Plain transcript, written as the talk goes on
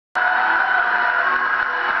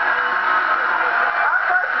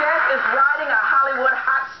is riding a Hollywood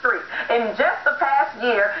hot streak. In just the past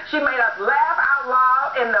year, she made us laugh out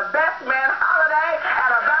loud in The Best Man Holiday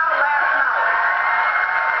and About Last Night.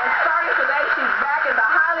 And starting today, she's back in the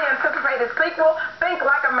highly anticipated sequel, Think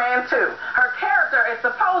Like a Man 2. Her character is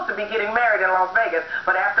supposed to be getting married in Las Vegas,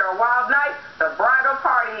 but after a wild night, the bridal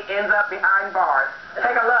party ends up behind bars.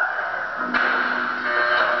 Take a look.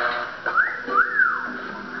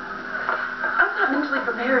 I'm not mentally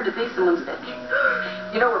prepared to be someone's bitch.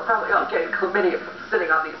 You know, we're probably all getting chlamydia from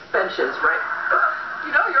sitting on these benches, right?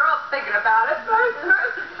 You know, you're all thinking about it. I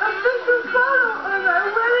took a photo on my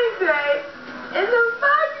wedding day in the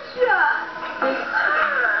mug shot.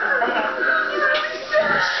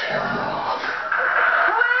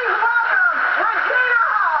 Please welcome Regina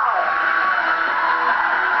Hall.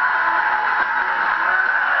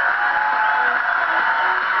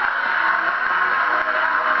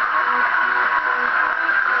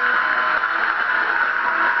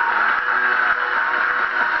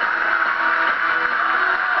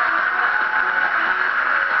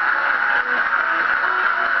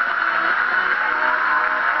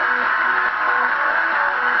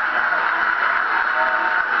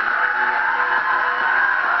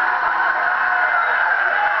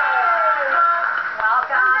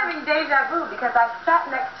 Deja vu because I sat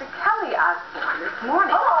next to Kelly Osbourne this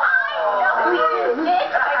morning. Oh, I know you did.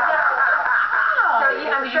 So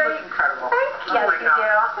I'm sure you incredible. Yes, you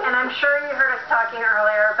do. And I'm sure you heard us talking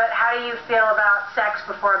earlier, but how do you feel about sex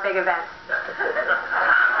before a big event?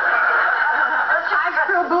 I'd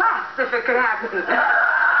feel blessed if it could happen.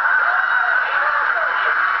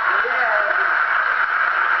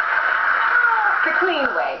 The clean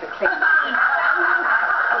way, the clean way.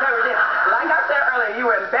 Okay, Regina, like I said earlier, you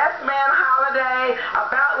were in Best Man Holiday,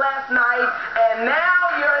 About Last Night, and now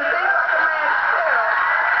you're in Think Like a Man 2.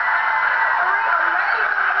 3 amazing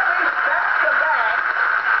movies back to back.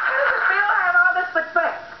 How does it feel to have all this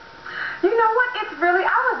success? You know what? It's really,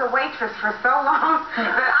 I was a waitress for so long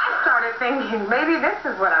that I started thinking maybe this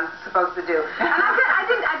is what I'm supposed to do. And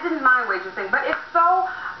I didn't mind waitressing, but it's so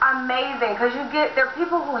amazing because there are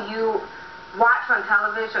people who you watch on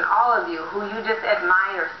television, all of you, who you just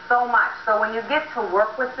admire so much. So when you get to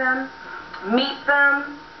work with them, meet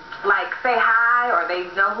them, like say hi, or they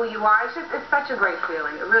know who you are, it's such a great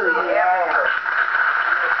feeling. It really is. Yeah.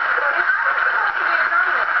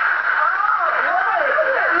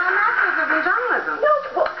 My master's is in journalism. No,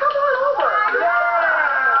 well, come on over. So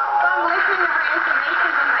I'm listening to her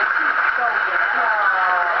information. I'm like, she's so good.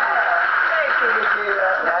 Thank you,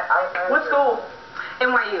 Regina. What school?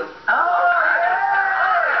 NYU. Oh.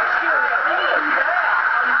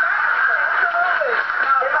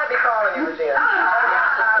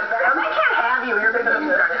 They can't have you. You're going to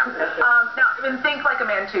now, in Think Like a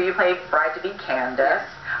Man 2, you play bride-to-be Candace.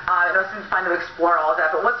 It must have been fun to explore all of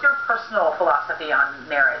that, but what's your personal philosophy on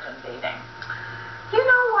marriage and dating? You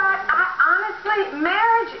know what? Honestly,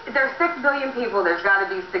 marriage, there's 6 billion people. There's got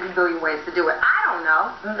to be 6 billion ways to do it. I don't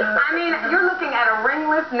know. I mean, you're looking at a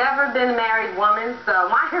ringless, never been married woman, so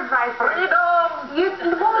my advice is... Well, no.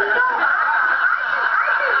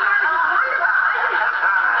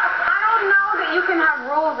 You can have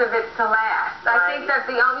rules of it to last. I think that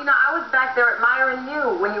I was back there admiring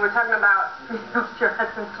you when you were talking about your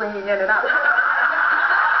husband swinging in and out. I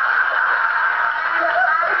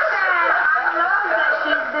said, I love that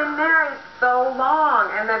she's been married so long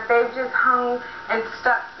and that they've just hung and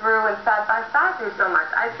stuck through and side by side through so much.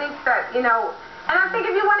 I think that, and I think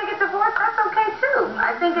if you want to get divorced, that's okay too.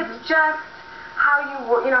 I think it's just how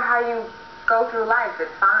you go through life.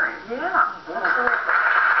 It's fine. Yeah.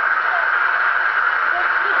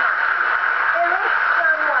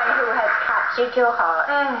 Captured your heart,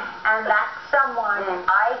 and that's someone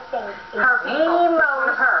I think is the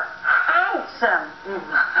most handsome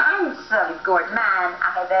man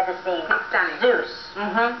I have ever seen. He's stunning. Zeus.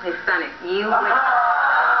 He's stunning. You.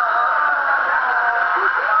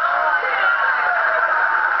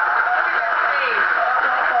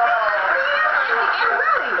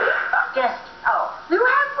 You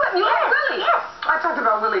had Willie. Yes. I talked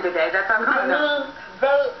about Willie today. That's how I'm going to know.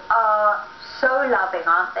 They are so loving,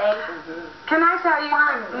 aren't they? Can I tell you,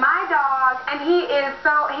 my dog, and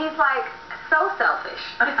he's like so selfish.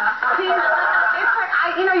 It's like,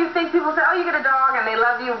 you think people say, oh, you get a dog and they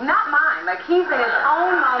love you. Not mine. Like, he's in his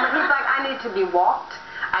own moment. He's like, I need to be walked.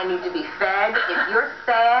 I need to be fed. If you're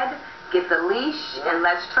sad, get the leash and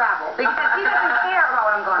let's travel. Because he doesn't care about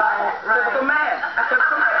what I'm going through. Typical man.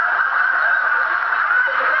 Typical man.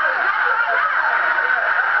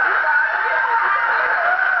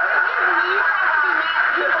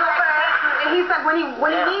 he's like, when he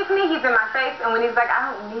needs me, he's in my face, and when he's like,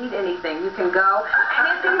 I don't need anything, you can go. And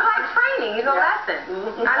it seems like training. It's a lesson.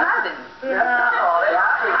 I love it. Yeah. Oh,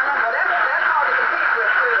 that's hard to compete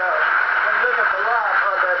with, too, though. When looking for love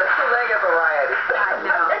or the two-legged variety.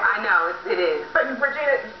 I know, it is. But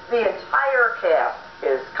Regina, the entire cast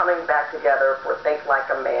is coming back together for Think Like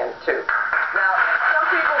a Man 2. Now, some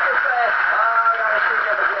people could say, oh, I gotta see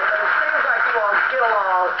them again, but it seems like you all get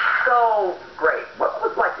along so great. What would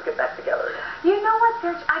it like to get back together again? You know what,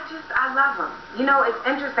 Serge? I love them. You know, it's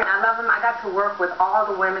interesting. I love them. I got to work with all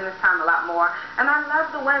the women this time a lot more, and I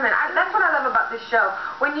love the women. That's what I love about this show.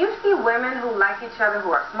 When you see women who like each other, who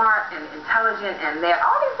are smart and intelligent, and they're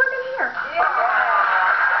all these women here. Yeah.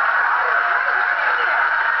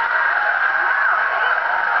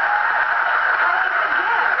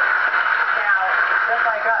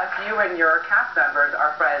 You and your cast members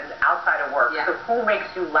are friends outside of work. Yeah. So who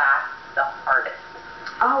makes you laugh the hardest?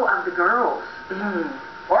 Oh, of the girls.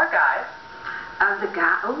 Or guys? Of the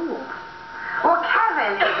guy. Ooh. Well,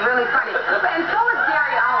 Kevin is really funny, and so is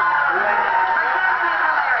Gary Owen.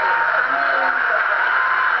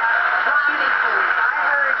 But Kevin is hilarious. Comedy food.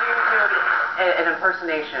 I heard you do an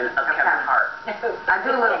impersonation of Kevin Hart. I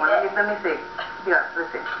do a little one. Let me see. Yeah,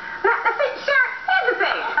 let's see. Sharon, here's the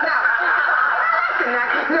thing. No.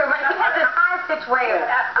 But he has this high-pitched way of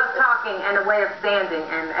talking and a way of standing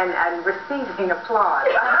and receiving applause.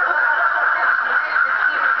 But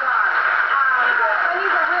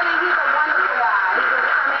he's a wonderful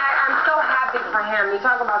guy. I'm so happy for him. You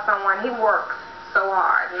talk about someone, he works so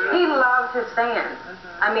hard. He loves his fans.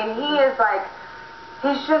 I mean, he is like,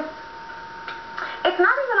 he's just, it's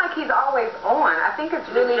not even like he's always on. I think it's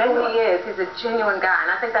really who he is. He's a genuine guy,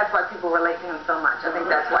 and I think that's why people relate to him so much. I think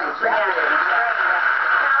that's why he's really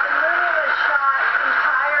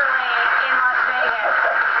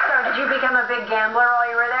Did you become a big gambler while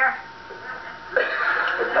you were there?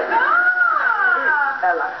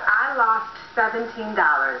 I lost $17. And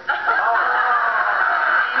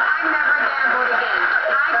I never gambled again.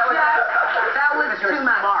 That was too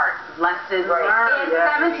much. Smart. Lessons learned.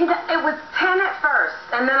 It was 10 at first,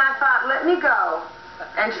 and then I thought, let me go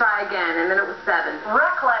and try again, and then it was 7.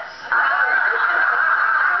 Reckless.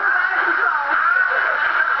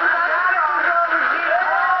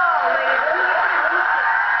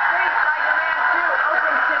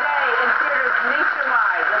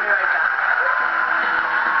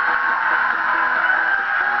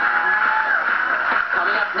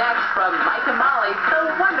 Next, from Mike and Molly,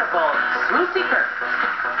 the wonderful Swoosie Kurtz.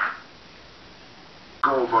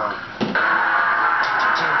 Go, Bob.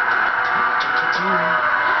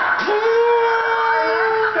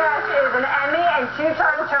 Guest is an Emmy and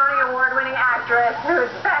 2-time Tony Award-winning actress who has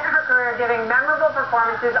spent her career giving memorable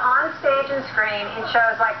performances on stage and screen in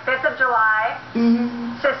shows like 5th of July,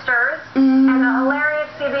 Sisters, and the hilarious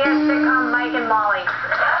CBS sitcom Mike and Molly.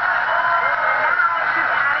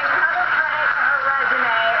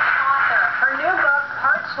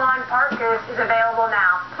 Swan Parkus is available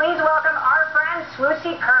now. Please welcome our friend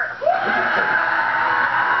Swoosie Kurtz.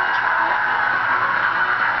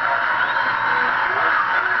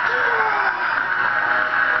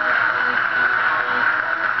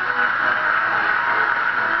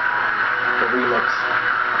 The remix.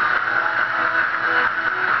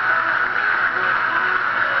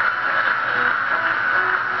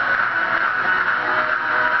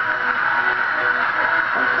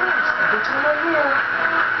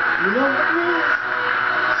 You know what it is?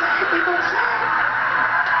 Say it, people, say it.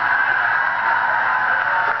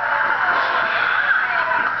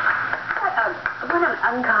 What an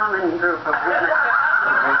uncommon group of women.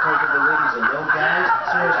 Very comfortable ladies and no guys.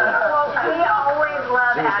 Seriously. Well, we always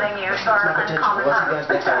love having you to our uncommon What's the guys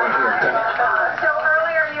next time we're here? Damn it. So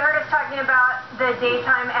earlier you heard us talking about the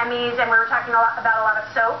daytime Emmys, and we were talking about a lot of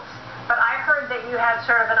soaps. But I heard that you had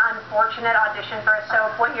sort of an unfortunate audition for a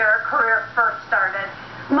soap when your career first started.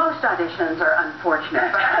 Most auditions are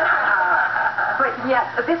unfortunate, but yes,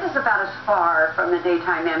 this is about as far from the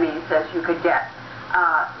daytime Emmys as you could get.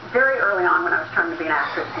 Very early on when I was trying to be an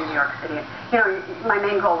actress in New York City, you know, my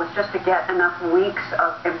main goal was just to get enough weeks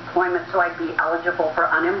of employment so I'd be eligible for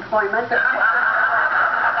unemployment. So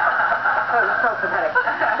it was so pathetic.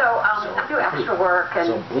 So I do extra work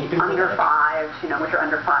and under 5s, you know, which are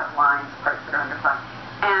under 5 lines, parts that are under 5.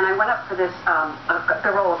 And I went up for this,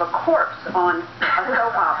 the role of a corpse on a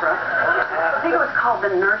soap opera. I think it was called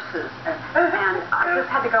The Nurses. And I just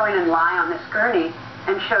had to go in and lie on this gurney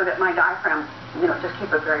and show that my diaphragm, you know, just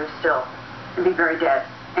keep it very still and be very dead.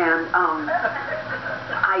 And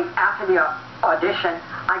after the audition,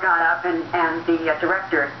 I got up and the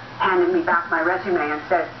director handed me back my resume and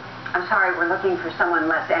said, I'm sorry, we're looking for someone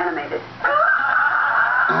less animated.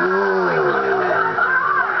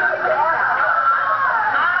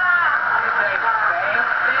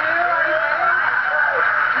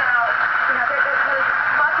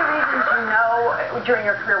 During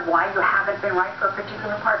your career, why you haven't been right for a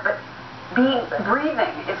particular part, but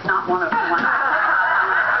breathing is not one of them.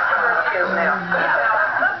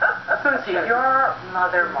 Swoosie, your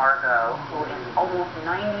mother, Margot, who is almost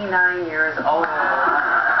 99 years old. Wow,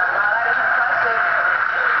 that is impressive.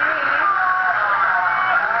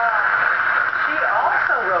 She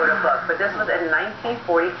also wrote a book, but this was in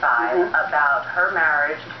 1945, about her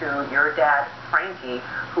marriage to your dad, Frankie,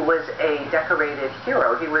 who was a decorated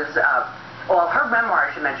hero. He was, well, her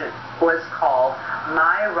memoir, she mentioned, was called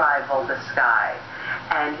My Rival, the Sky.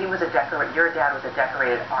 And he was a your dad was a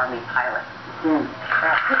decorated Army pilot. He was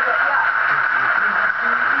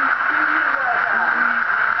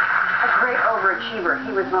a great overachiever.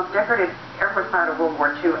 He was the most decorated Air Force pilot of World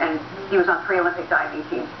War II, and he was on 3 Olympic diving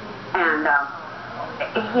teams. And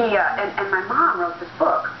and my mom wrote this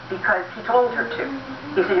book because he told her to.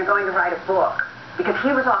 He said, "You're going to write a book," because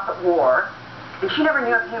he was off at war, and she never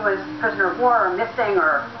knew if he was prisoner of war or missing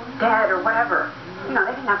or dead or whatever. You know,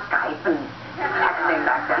 they didn't have Skype and texting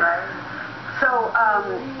back then. So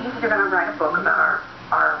he said, "You're going to write a book about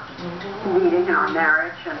our meeting and our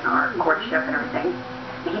marriage and our courtship and everything."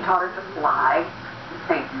 And he taught her to fly.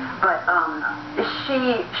 But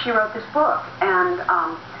she wrote this book, and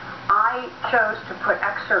I chose to put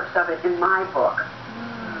excerpts of it in my book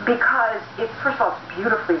because it's, first of all, it's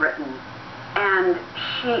beautifully written, and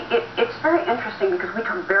it's very interesting because we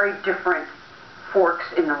took very different forks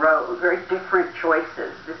in the road, very different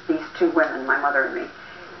choices, these two women, my mother and me.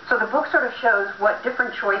 So the book sort of shows what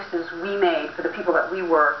different choices we made for the people that we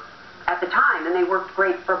were at the time, and they worked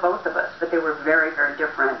great for both of us, but they were very, very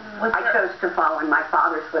different. I chose to follow in my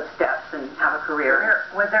father's footsteps and have a career.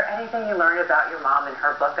 Was there anything you learned about your mom in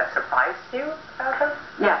her book that surprised you about this?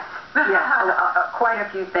 Yes, quite a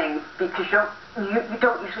few things, because you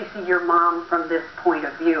don't usually see your mom from this point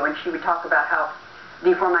of view, and she would talk about how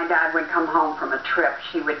before my dad would come home from a trip,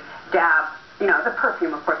 she would dab, you know, the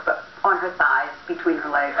perfume, of course, but on her thighs, between her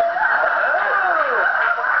legs.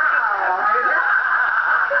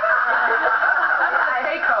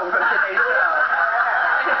 From today's show.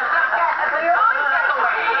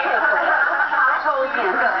 Household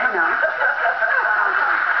hands, I know.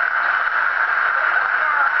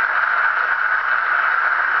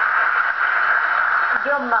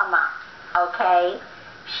 Your mama, okay?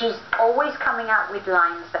 She's always coming out with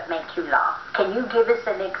lines that make you laugh. Can you give us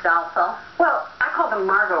an example? Well, I call them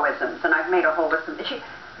Margot-isms, and I've made a whole list of them.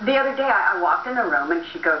 The other day, I walked in the room, and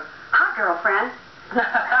she goes, "Hi, girlfriend."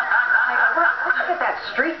 I go, let's get that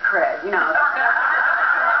street cred, you know.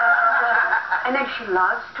 And then she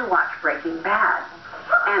loves to watch Breaking Bad.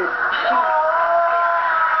 And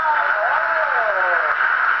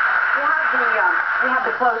we have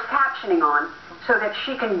the closed captioning on so that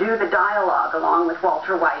she can do the dialogue along with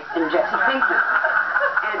Walter White and Jesse Pinkman.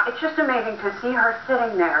 And it's just amazing to see her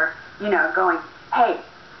sitting there, you know, going, "Hey,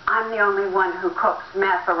 I'm the only one who cooks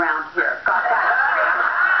meth around here. Got that?"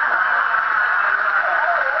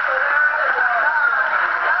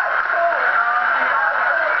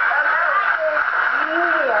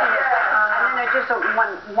 Just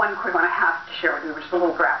one quick one I have to share with you, which is a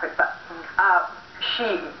little graphic, but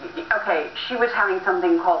she was having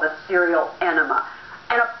something called a serial enema,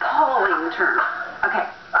 an appalling term. Okay,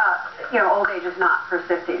 you know, old age is not for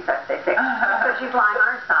sissies, as they say. So she's lying on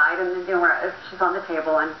her side, and she's on the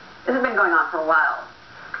table, and this has been going on for a while.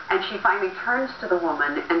 And she finally turns to the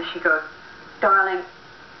woman, and she goes, "Darling,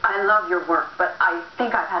 I love your work, but I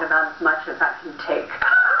think I've had about as much as I can take."